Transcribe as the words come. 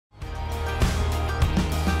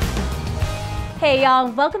Hey y'all,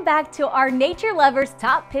 welcome back to our Nature Lovers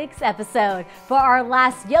Top Picks episode. For our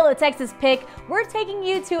last YOLO Texas pick, we're taking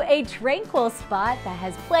you to a tranquil spot that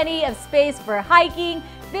has plenty of space for hiking,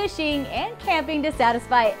 fishing, and camping to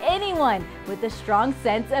satisfy anyone with a strong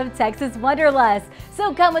sense of Texas wanderlust.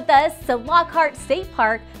 So come with us to Lockhart State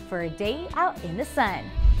Park for a day out in the sun.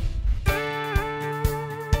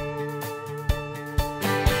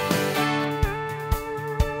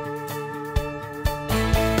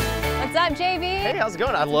 What's up, JV? Hey, how's it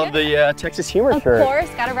going? I love the Texas humor shirt. Of course,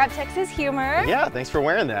 gotta rep Texas humor. Yeah, thanks for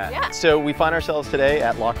wearing that. Yeah. So we find ourselves today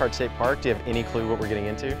at Lockhart State Park. Do you have any clue what we're getting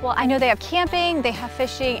into? Well, I know they have camping, they have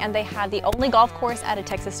fishing, and they have the only golf course at a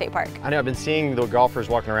Texas State Park. I know, I've been seeing the golfers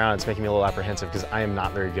walking around. It's making me a little apprehensive because I am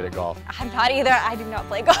not very good at golf. I'm not either. I do not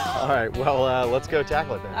play golf. All right, well, let's go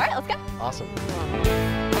tackle it then. All right, let's go. Awesome.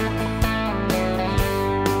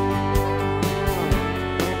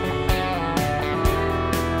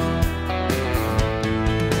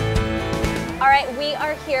 All right, we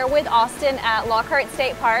are here with Austin at Lockhart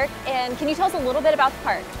State Park, and can you tell us a little bit about the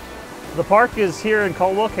park? The park is here in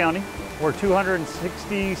Caldwell County. We're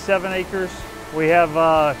 267 acres. We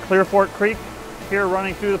have Clear Fork Creek here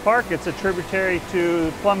running through the park. It's a tributary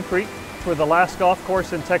to Plum Creek. We're the last golf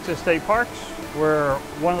course in Texas State Parks. We're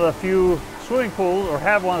one of the few swimming pools, or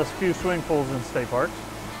have one of the few swimming pools in state parks.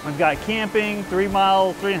 We've got camping,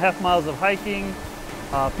 3.5 miles of hiking.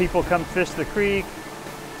 People come fish the creek.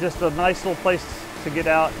 Just a nice little place to get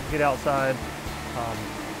out, get outside,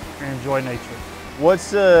 and enjoy nature. What's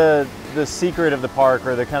the secret of the park,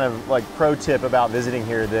 or the kind of like pro tip about visiting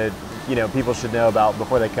here that people should know about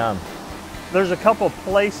before they come? There's a couple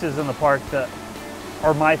places in the park that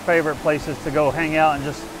are my favorite places to go hang out and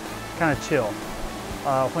just kind of chill.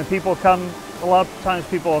 When people come, a lot of times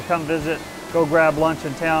people will come visit, go grab lunch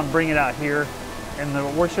in town, bring it out here,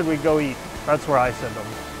 and where should we go eat? That's where I send them.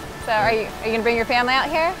 So are you gonna bring your family out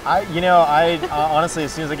here? I honestly,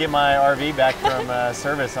 as soon as I get my RV back from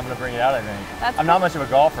service, I'm gonna bring it out, I think. I'm not much of a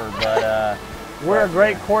golfer, but... we're a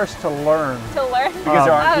great course to learn. To learn? Because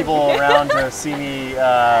there aren't people around to see me,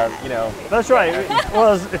 That's right.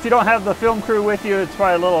 Well, if you don't have the film crew with you, it's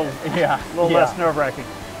probably a little less nerve-wracking.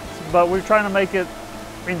 But we're trying to make it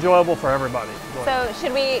enjoyable for everybody. So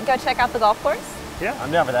should we go check out the golf course? Yeah.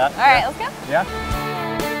 I'm down for that. All right, let's go. Yeah.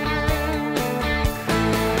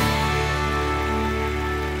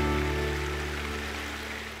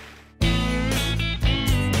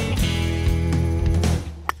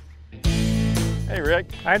 Hey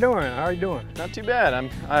Rick. How you doing? How are you doing? Not too bad.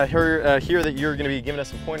 I hear that you're going to be giving us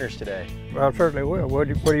some pointers today. Well, I certainly will. What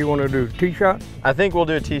do you want to do? Tee shot? I think we'll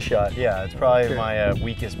do a tee shot. Yeah, it's probably my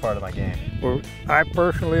weakest part of my game. Well, I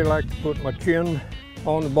personally like to put my chin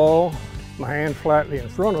on the ball, my hand slightly in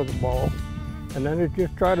front of the ball, and then it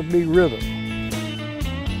just try to be rhythm.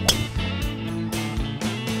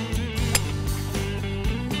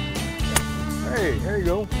 Hey, there you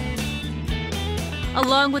go.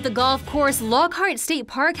 Along with the golf course, Lockhart State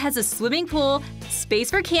Park has a swimming pool, space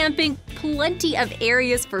for camping, plenty of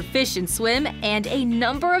areas for fish and swim, and a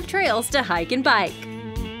number of trails to hike and bike.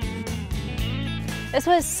 This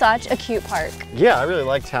was such a cute park. Yeah, I really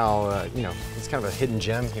liked how, it's kind of a hidden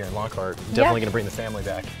gem here in Lockhart. Definitely going to bring the family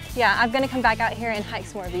back. Yeah, I'm gonna come back out here and hike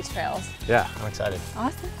some more of these trails. Yeah, I'm excited.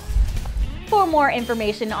 Awesome. For more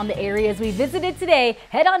information on the areas we visited today,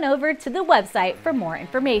 head on over to the website for more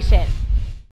information.